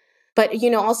mothers, but,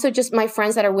 also just my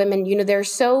friends that are women,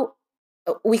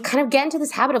 we kind of get into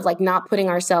this habit of like not putting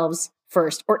ourselves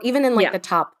first or even in like the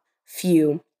top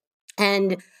few.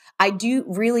 And I do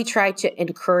really try to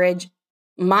encourage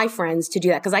my friends to do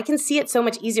that because I can see it so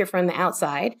much easier from the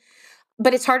outside,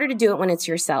 but it's harder to do it when it's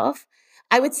yourself.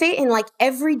 I would say in like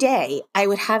every day, I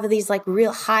would have these like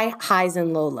real high highs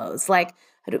and low lows. Like,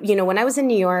 when I was in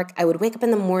New York, I would wake up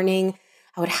in the morning,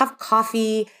 I would have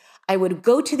coffee, I would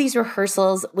go to these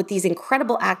rehearsals with these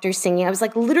incredible actors singing. I was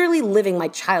like literally living my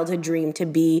childhood dream to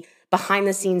be behind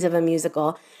the scenes of a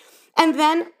musical. And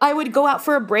then I would go out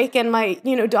for a break and my,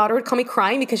 daughter would call me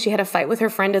crying because she had a fight with her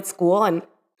friend at school and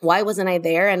why wasn't I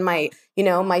there? And my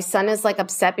son is like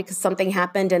upset because something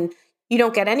happened and you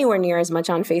don't get anywhere near as much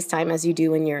on FaceTime as you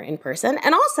do when you're in person.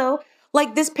 And also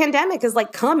like this pandemic is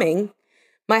like coming.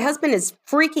 My husband is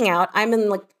freaking out. I'm in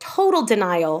like total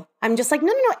denial. I'm just like,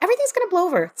 no, everything's going to blow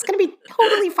over. It's going to be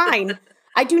totally fine.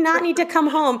 I do not need to come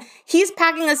home. He's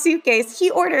packing a suitcase. He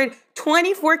ordered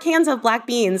 24 cans of black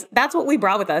beans. That's what we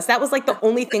brought with us. That was like the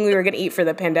only thing we were going to eat for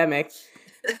the pandemic.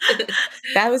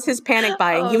 That was his panic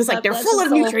buying. He was like, they're full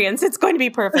of nutrients. It's going to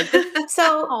be perfect.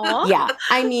 So yeah,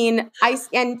 I mean,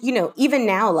 even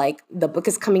now, like the book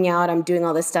is coming out, I'm doing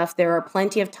all this stuff. There are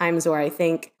plenty of times where I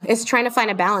think it's trying to find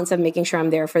a balance of making sure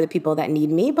I'm there for the people that need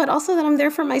me, but also that I'm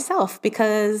there for myself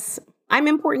because I'm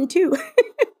important too.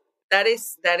 That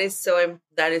is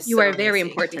you are very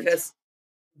important because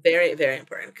very, very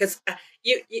important because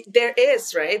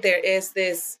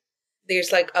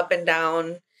there's like up and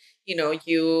down.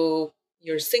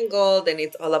 You're single, then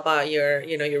it's all about your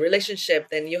relationship.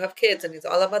 Then you have kids, and it's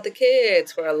all about the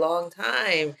kids for a long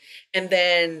time. And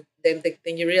then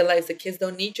you realize the kids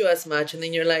don't need you as much, and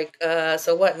then you're like,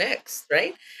 so what next,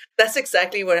 right? That's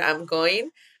exactly where I'm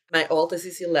going. My oldest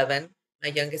is 11, my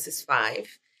youngest is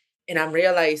 5, and I'm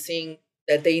realizing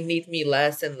that they need me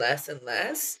less and less and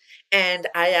less. And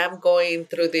I am going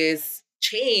through this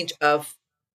change of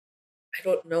I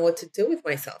don't know what to do with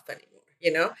myself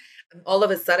anymore. All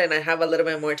of a sudden I have a little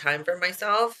bit more time for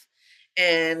myself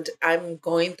and I'm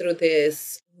going through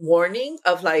this warning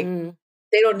of like,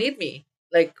 they don't need me.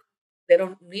 Like, they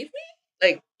don't need me?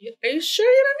 Like, are you sure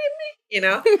you don't need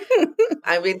me?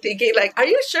 I've been thinking like, are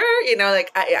you sure? Like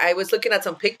I was looking at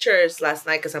some pictures last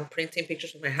night because I'm printing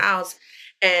pictures of my house.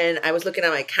 And I was looking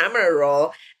at my camera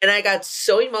roll and I got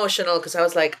so emotional because I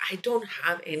was like, I don't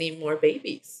have any more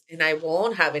babies and I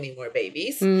won't have any more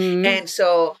babies. And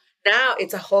so now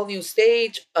it's a whole new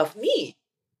stage of me.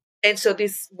 And so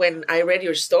when I read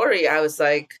your story, I was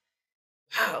like,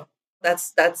 wow,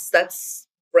 that's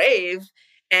brave.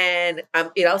 And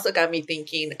it also got me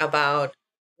thinking about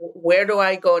where do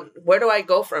I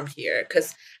go from here?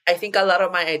 Because I think a lot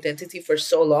of my identity for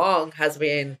so long has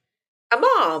been a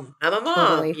mom. I'm a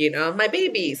mom, totally. My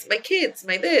babies, my kids,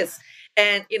 my this.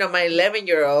 And, my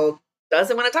 11-year-old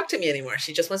doesn't want to talk to me anymore.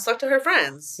 She just wants to talk to her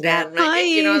friends. Yeah. And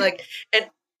and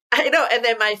I know. And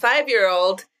then my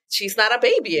 5-year-old, she's not a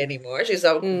baby anymore. She's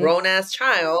a grown-ass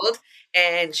child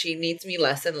and she needs me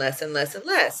less and less and less and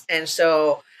less. And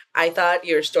so I thought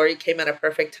your story came at a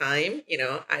perfect time.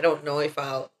 I don't know if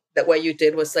that what you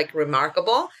did was like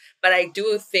remarkable, but I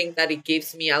do think that it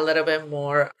gives me a little bit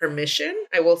more permission,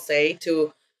 I will say,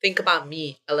 to think about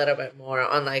me a little bit more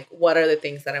on like what are the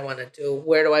things that I want to do,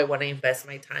 where do I want to invest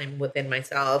my time within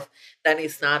myself, that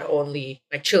is not only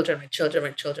my children, my children,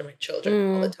 my children, my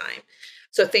children all the Mm, time.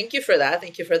 So thank you for that.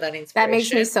 Thank you for that that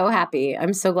makes me inspiration. so happy.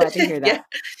 I'm so glad to hear Yeah. that.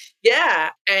 Yeah.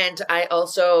 And I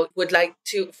also would like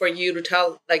for you to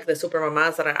tell like the super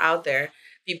mamas that are out there,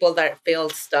 people that feel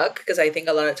stuck, because I think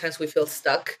a lot of times we feel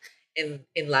stuck in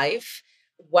life.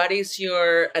 What is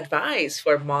your advice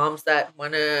for moms that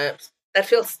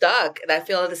feel stuck, that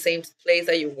feel at the same place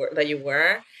that you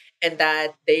were, and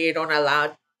that they don't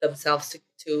allow themselves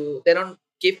to they don't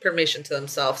give permission to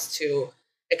themselves to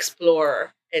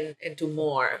explore and do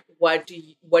more? What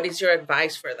is your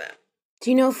advice for them? Do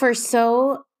you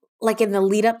know, like in the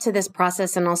lead up to this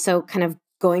process and also kind of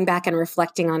going back and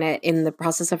reflecting on it in the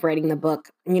process of writing the book,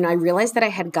 I realized that I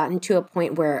had gotten to a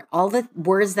point where all the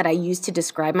words that I used to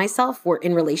describe myself were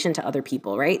in relation to other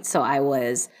people, right? So I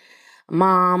was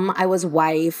mom, I was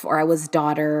wife, or I was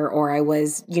daughter, or I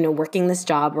was, working this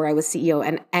job, or I was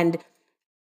CEO. And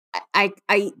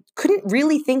I couldn't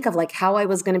really think of like how I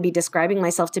was going to be describing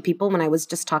myself to people when I was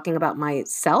just talking about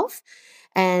myself.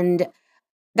 And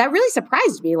that really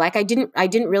surprised me. Like I didn't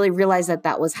really realize that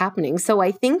that was happening. So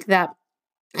I think that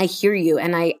I hear you,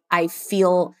 and I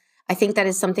think that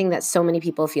is something that so many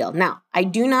people feel. Now, I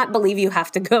do not believe you have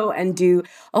to go and do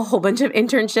a whole bunch of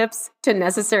internships to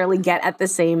necessarily get at the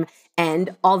same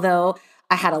end. Although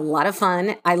I had a lot of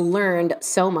fun, I learned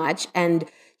so much, and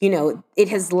it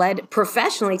has led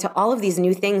professionally to all of these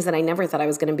new things that I never thought I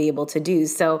was going to be able to do.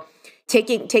 So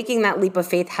taking that leap of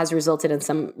faith has resulted in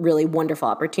some really wonderful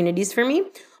opportunities for me.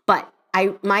 But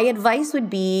my advice would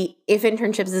be, if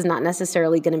internships is not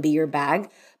necessarily going to be your bag,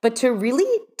 but to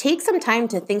really take some time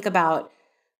to think about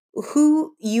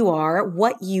who you are,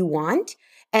 what you want,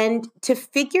 and to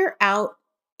figure out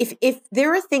if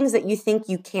there are things that you think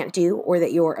you can't do or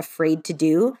that you're afraid to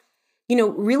do,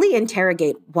 really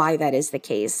interrogate why that is the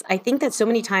case. I think that so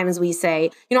many times we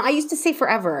say, I used to say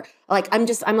forever, like,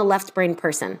 I'm a left brain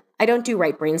person. I don't do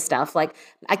right brain stuff. Like,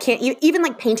 I can't, even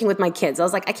like painting with my kids, I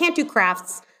was like, I can't do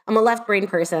crafts. I'm a left brain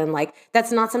person. Like,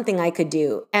 that's not something I could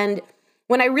do. And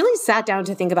when I really sat down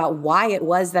to think about why it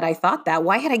was that I thought that,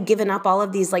 why had I given up all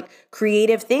of these like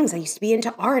creative things? I used to be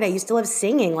into art. I used to love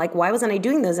singing. Like, why wasn't I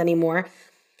doing those anymore?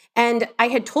 And I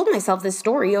had told myself this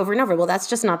story over and over. Well, that's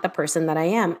just not the person that I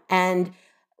am. And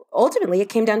ultimately, it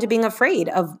came down to being afraid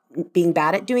of being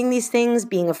bad at doing these things,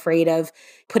 being afraid of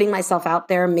putting myself out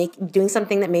there, doing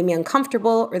something that made me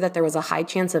uncomfortable or that there was a high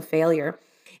chance of failure.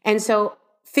 And so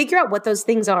figure out what those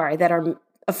things are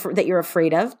that you're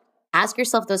afraid of. Ask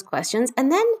yourself those questions, and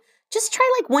then just try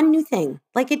like one new thing.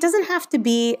 Like, it doesn't have to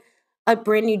be a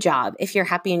brand new job if you're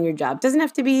happy in your job. It doesn't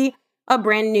have to be a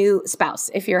brand new spouse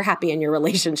if you're happy in your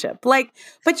relationship. Like,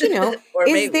 but Or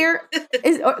is maybe. there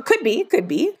or could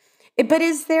be. But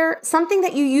is there something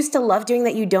that you used to love doing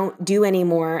that you don't do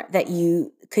anymore that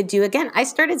you could do again? I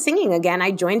started singing again.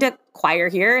 I joined a choir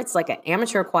here. It's like an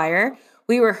amateur choir.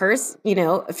 We rehearse,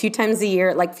 a few times a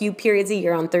year, like few periods a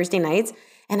year on Thursday nights.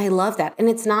 And I love that. And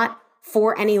it's not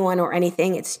for anyone or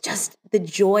anything. It's just the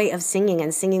joy of singing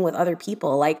and singing with other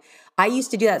people. Like, I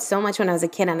used to do that so much when I was a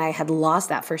kid, and I had lost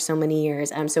that for so many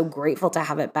years. I'm so grateful to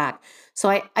have it back. So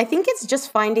I think it's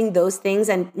just finding those things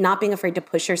and not being afraid to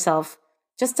push yourself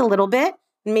just a little bit,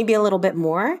 maybe a little bit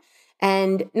more,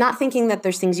 and not thinking that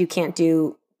there's things you can't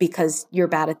do because you're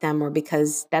bad at them or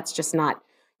because that's just not,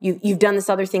 you've done this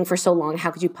other thing for so long. How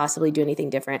could you possibly do anything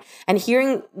different? And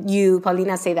hearing you,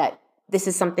 Paulina, say that this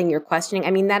is something you're questioning,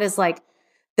 I mean, that is like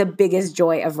the biggest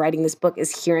joy of writing this book,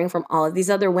 is hearing from all of these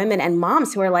other women and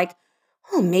moms who are like,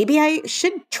 oh, maybe I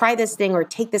should try this thing or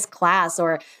take this class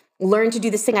or learn to do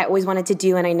this thing I always wanted to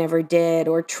do and I never did,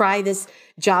 or try this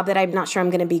job that I'm not sure I'm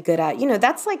going to be good at.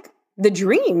 That's like the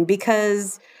dream,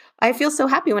 because I feel so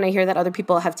happy when I hear that other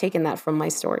people have taken that from my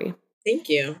story. Thank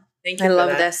you. Thank I you for love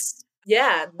that. this.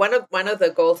 Yeah, one of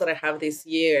the goals that I have this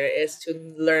year is to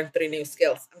learn 3 new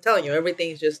skills. I'm telling you, everything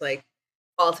is just like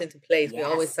falls into place. We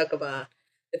always Yes. talk about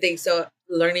the thing. So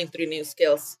learning 3 new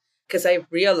skills, because I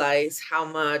realize how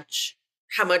much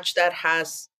that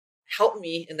has helped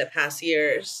me in the past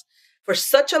years. For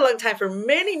such a long time, for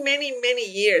many, many, many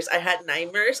years, I had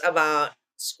nightmares about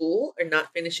school or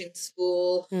not finishing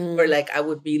school, or Mm. like I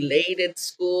would be late at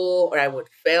school, or I would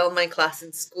fail my class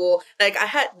in school. Like, I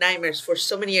had nightmares for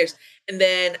so many years. And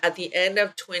then at the end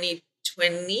of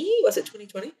 2020, was it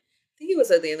 2020? I think it was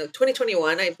at the end of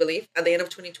 2021, I believe, at the end of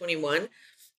 2021,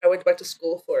 I went back to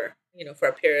school for, for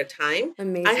a period of time.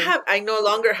 Amazing. I no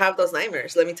longer have those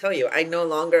nightmares. Let me tell you, I no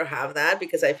longer have that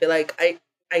because I feel like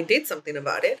I did something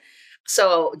about it.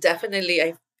 So definitely,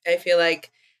 I feel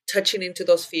like touching into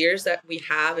those fears that we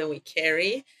have and we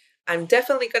carry. I'm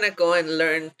definitely going to go and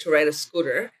learn to ride a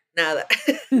scooter now that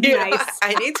Nice.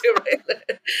 I need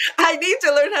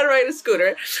to learn how to ride a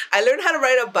scooter. I learned how to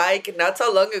ride a bike not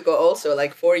so long ago, also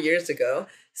like 4 years ago.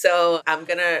 So I'm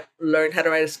gonna learn how to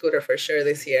ride a scooter for sure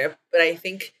this year. But I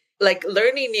think like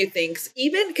learning new things,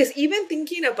 even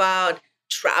thinking about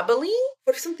traveling,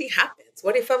 what if something happens?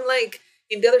 What if I'm like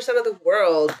in the other side of the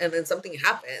world and then something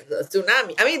happens, a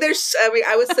tsunami?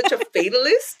 I was such a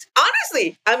fatalist.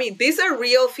 Honestly, these are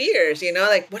real fears,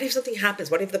 like what if something happens?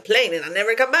 What if the plane and I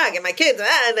never come back and my kids,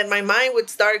 and then my mind would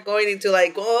start going into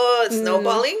like, oh,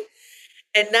 snowballing.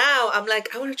 And now I'm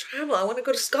like, I want to travel. I want to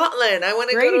go to Scotland. I want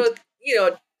to go to,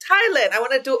 Thailand. I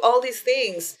want to do all these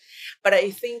things. But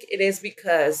I think it is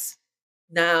because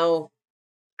now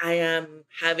I am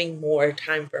having more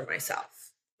time for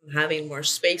myself. I'm having more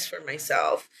space for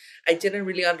myself. I didn't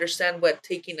really understand what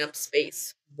taking up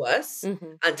space was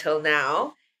until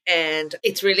now. And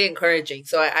it's really encouraging.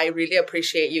 So I really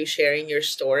appreciate you sharing your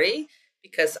story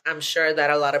because I'm sure that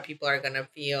a lot of people are going to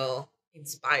feel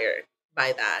inspired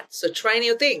by that. So try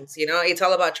new things, it's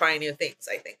all about trying new things,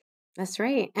 I think. That's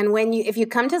right. And if you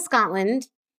come to Scotland,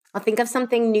 I'll think of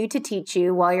something new to teach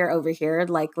you while you're over here.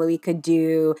 Like we could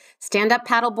do stand-up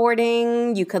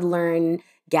paddleboarding. You could learn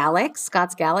Gaelic,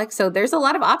 Scots Gaelic. So there's a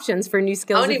lot of options for new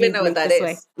skills. I don't even know what that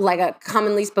is. Like a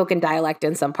commonly spoken dialect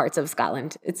in some parts of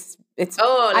Scotland. It's.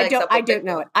 I don't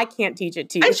know it. I can't teach it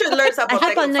to you. I should learn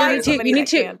Zapoteco. You need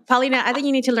to, Paulina. I think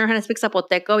you need to learn how to speak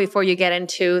Zapoteco before you get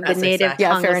into the native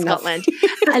tongue of Scotland.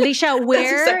 Alicia,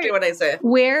 That's exactly what I said.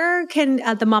 Where can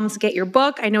the moms get your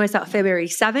book? I know it's out February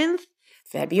 7th.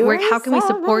 How can we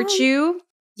support you?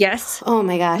 Yes. Oh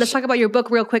my gosh. Let's talk about your book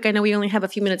real quick. I know we only have a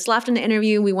few minutes left in the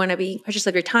interview. We want to be precious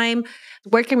of your time.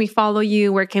 Where can we follow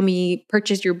you? Where can we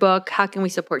purchase your book? How can we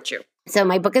support you? So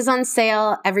my book is on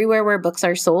sale everywhere where books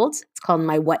are sold. It's called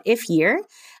My What If Year,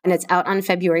 and it's out on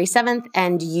February 7th.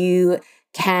 And you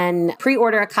can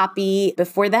pre-order a copy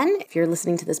before then, if you're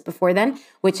listening to this before then,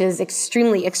 which is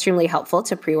extremely, extremely helpful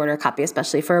to pre-order a copy,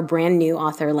 especially for a brand new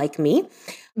author like me.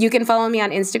 You can follow me on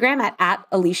Instagram at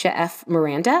Alicia F.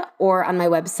 Miranda or on my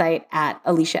website at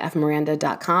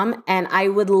aliciafmiranda.com. And I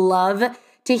would love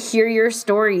to hear your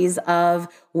stories of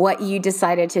what you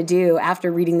decided to do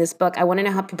after reading this book. I want to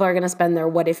know how people are going to spend their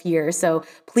what if year. So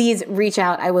please reach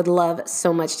out. I would love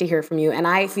so much to hear from you. And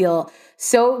I feel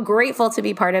so grateful to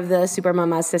be part of the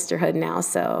Supermama Sisterhood now.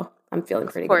 So I'm feeling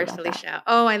pretty good about Alicia. that.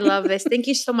 Oh, I love this. Thank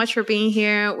you so much for being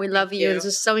here. We love you. This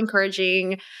is so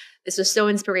encouraging. This was so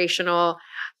inspirational.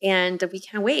 And we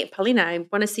can't wait. Paulina, I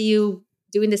want to see you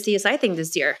doing the CSI thing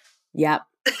this year. Yep.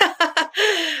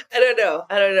 I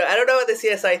don't know about the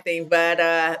CSI thing, but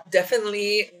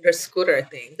definitely the scooter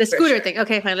thing. The scooter thing.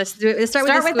 Okay, fine. Let's do it. Let's start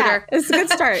with the scooter. That. It's a good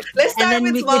start. Let's start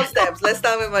with small steps. Let's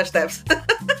start with much steps.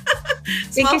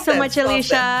 Thank you so much,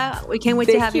 Alicia. We can't wait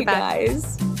to have you back.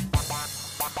 Guys.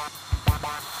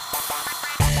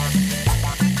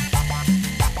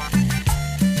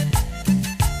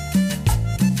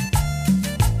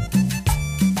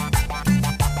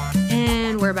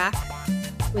 And we're back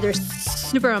with our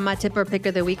Supermama tip or pick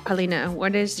of the week. Paulina,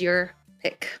 what is your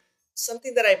pick?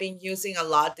 Something that I've been using a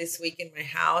lot this week in my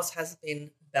house has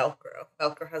been Velcro.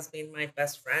 Velcro has been my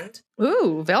best friend.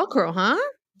 Ooh, Velcro, huh?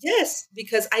 Yes,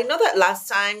 because I know that last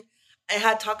time I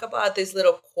had talked about this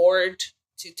little cord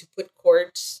to put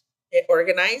cords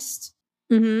organized.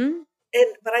 Mm-hmm.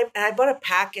 But I bought a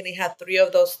pack and it had 3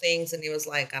 of those things and it was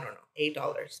like, I don't know,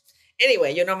 $8.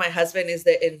 Anyway, my husband is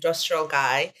the industrial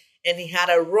guy and he had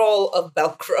a roll of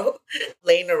Velcro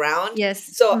laying around.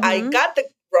 Yes. So I got the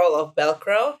roll of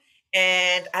Velcro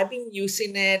and I've been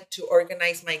using it to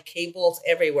organize my cables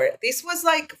everywhere. This was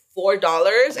like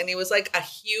 $4 and it was like a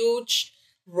huge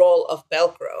roll of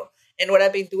Velcro. And what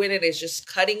I've been doing is just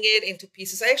cutting it into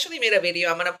pieces. I actually made a video.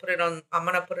 I'm gonna put it on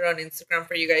Instagram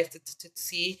for you guys to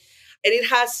see. And it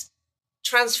has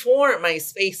transformed my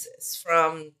spaces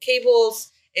from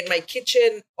cables in my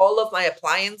kitchen, all of my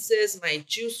appliances, my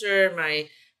juicer, my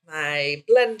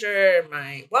blender,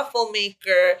 my waffle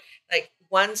maker. Like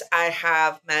once I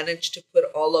have managed to put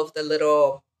all of the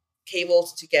little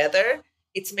cables together,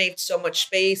 it's made so much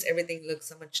space. Everything looks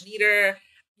so much neater.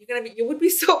 You would be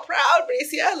so proud,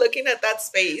 Bricia, looking at that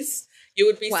space. You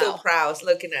would be so proud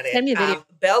looking at it. Send me a video.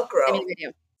 Velcro.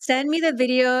 Send me the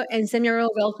video and send me a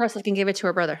roll of Velcro so I can give it to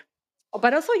her brother. Oh,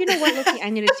 but also, you know what, Loki, I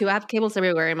needed to. I have cables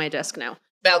everywhere in my desk now.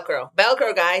 Velcro.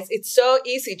 Velcro, guys. It's so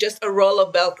easy. Just a roll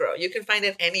of Velcro. You can find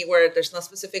it anywhere. There's no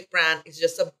specific brand. It's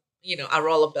just a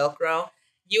roll of Velcro.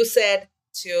 Use it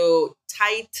to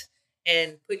tight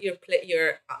and put your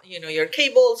your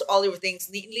cables, all your things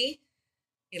neatly.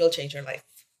 It'll change your life.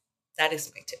 That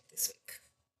is my tip this week.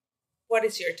 What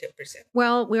is your tip, Priscilla?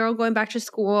 Well, we're all going back to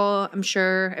school. I'm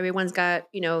sure everyone's got,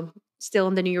 still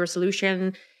in the New Year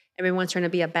resolution. Everyone's trying to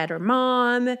be a better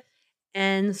mom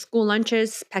and school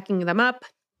lunches, packing them up.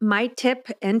 My tip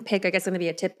and pick, I guess it's going to be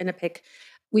a tip and a pick.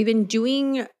 We've been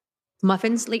doing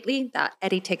muffins lately that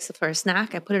Eddie takes for a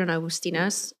snack. I put it on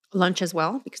Agustina's lunch as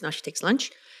well because now she takes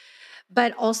lunch.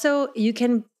 But also you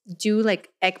can do like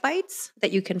egg bites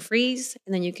that you can freeze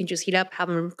and then you can just heat up, have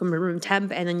them room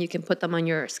temp, and then you can put them on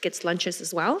your skits lunches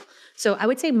as well. So I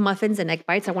would say muffins and egg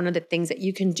bites are one of the things that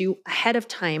you can do ahead of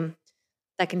time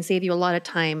that can save you a lot of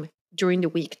time during the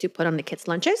week to put on the kids'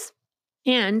 lunches.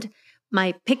 And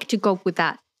my pick to go with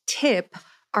that tip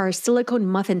are silicone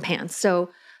muffin pans.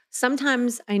 So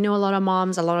sometimes I know a lot of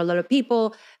moms, a lot of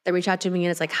people that reach out to me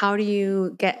and it's like, how do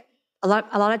you get a lot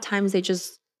of times they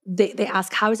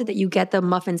ask, how is it that you get the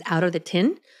muffins out of the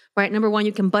tin, right? Number one,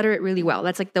 you can butter it really well.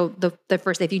 That's like the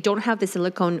first. If you don't have the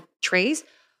silicone trays,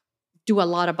 do a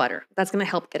lot of butter. That's going to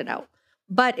help get it out.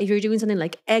 But if you're doing something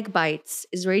like egg bites,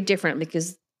 it's very different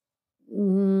because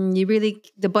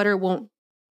the butter won't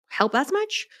help as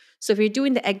much. So if you're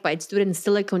doing the egg bites, do it in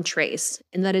silicone trays.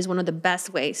 And that is one of the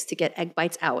best ways to get egg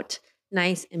bites out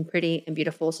nice and pretty and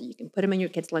beautiful. So you can put them in your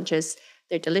kids' lunches.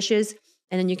 They're delicious.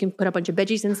 And then you can put a bunch of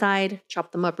veggies inside,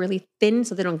 chop them up really thin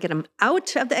so they don't get them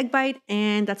out of the egg bite.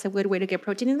 And that's a good way to get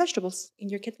protein and vegetables in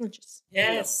your kids' lunches.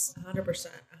 Yes, 100%.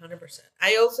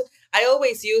 I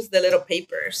always use the little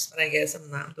papers, but I guess I'm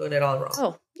not doing it all wrong.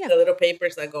 Oh, yeah. The little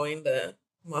papers that go in the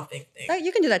muffin thing.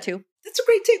 You can do that too. That's a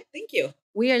great tip. Thank you.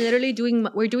 We are literally doing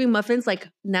muffins like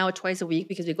now twice a week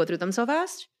because we go through them so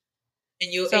fast.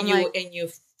 And you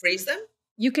freeze them?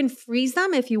 You can freeze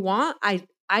them if you want.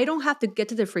 I don't have to get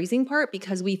to the freezing part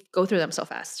because we go through them so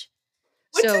fast.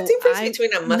 What's the difference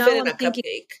between a muffin and a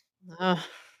cupcake?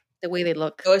 The way they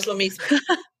look. Oh, es lo mismo.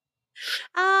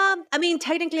 I mean,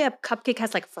 technically a cupcake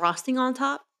has like frosting on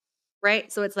top, right?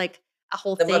 So it's like a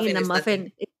whole thing, and the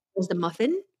muffin is the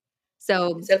muffin.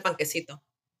 So it's el panquecito.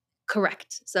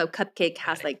 Correct. So cupcake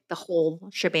has like the whole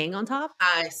shebang on top.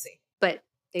 I see. But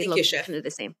they look kind of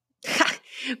the same.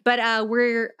 But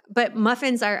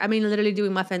muffins are, literally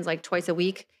doing muffins like twice a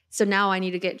week. So now I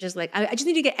need to get I just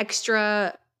need to get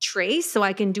extra trays so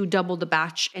I can do double the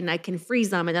batch and I can freeze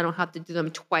them and I don't have to do them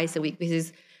twice a week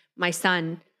because my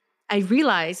son, I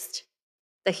realized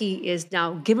that he is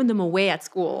now giving them away at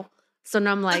school. So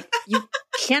now I'm like, you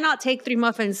cannot take 3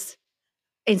 muffins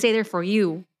and say they're for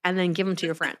you and then give them to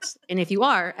your friends. And if you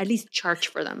are, at least charge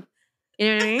for them. You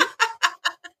know what I mean?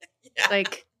 Yeah.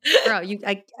 Like, bro,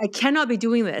 I cannot be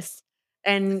doing this.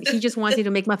 And he just wants you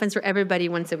to make muffins for everybody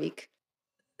once a week.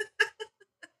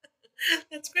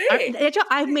 That's great.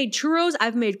 I've made churros.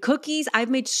 I've made cookies. I've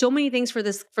made so many things for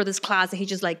this class that he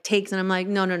just like takes. And I'm like,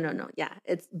 no. Yeah.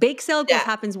 It's bake sale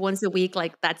happens once a week.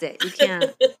 Like that's it. You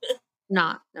can't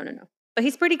no. But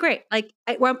he's pretty great. Like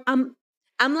I'm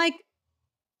like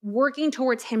working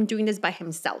towards him doing this by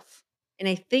himself. And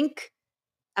I think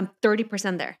I'm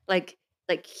 30% there. Like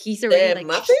he's already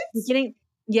beginning.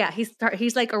 Yeah,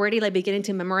 he's like already like beginning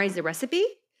to memorize the recipe.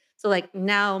 So like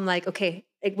now I'm like, okay,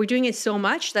 like we're doing it so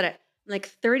much that I'm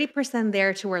like 30%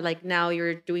 there to where like now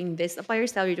you're doing this stuff by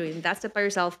yourself, you're doing that stuff by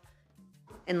yourself,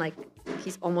 and like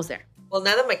he's almost there. Well,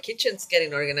 now that my kitchen's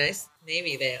getting organized,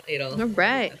 maybe it'll. All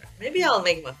right. Maybe I'll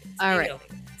make muffins. All right. All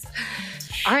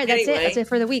right. That's it. That's it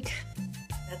for the week.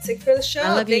 That's it for the show.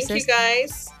 I love you, Thank you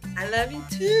guys. I love you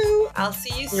too. I'll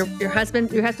see you soon. Your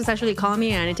husband's actually calling me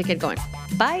and I need to get going.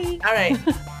 Bye. All right.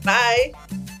 Bye.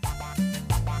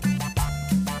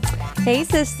 Hey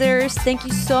sisters, thank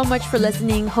you so much for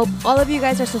listening. Hope all of you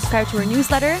guys are subscribed to our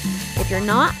newsletter. If you're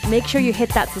not, make sure you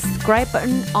hit that subscribe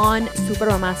button on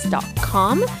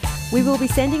supermamas.com. We will be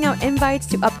sending out invites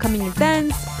to upcoming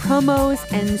events, promos,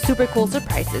 and super cool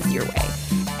surprises your way.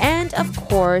 And of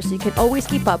course, you can always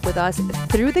keep up with us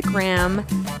through the gram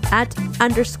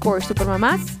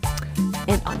 @_supermamas,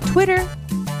 and on Twitter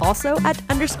also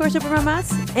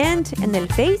 @_supermamas, and in el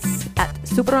Face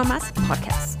 @supermamas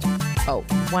podcast. Oh,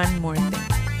 one more thing.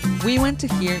 We want to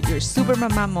hear your super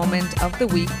mama moment of the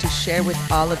week to share with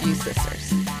all of you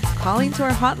sisters. Call into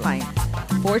our hotline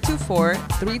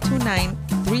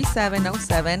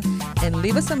 424-329-3707 and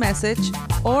leave us a message,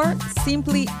 or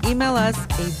simply email us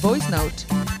a voice note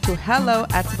to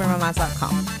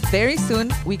hello@supermamas.com. Very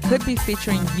soon, we could be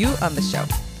featuring you on the show.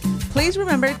 Please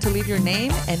remember to leave your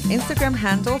name and Instagram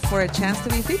handle for a chance to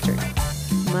be featured.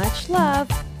 Much love.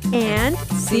 And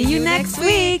see you next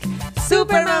week,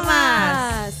 Super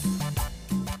Mamas!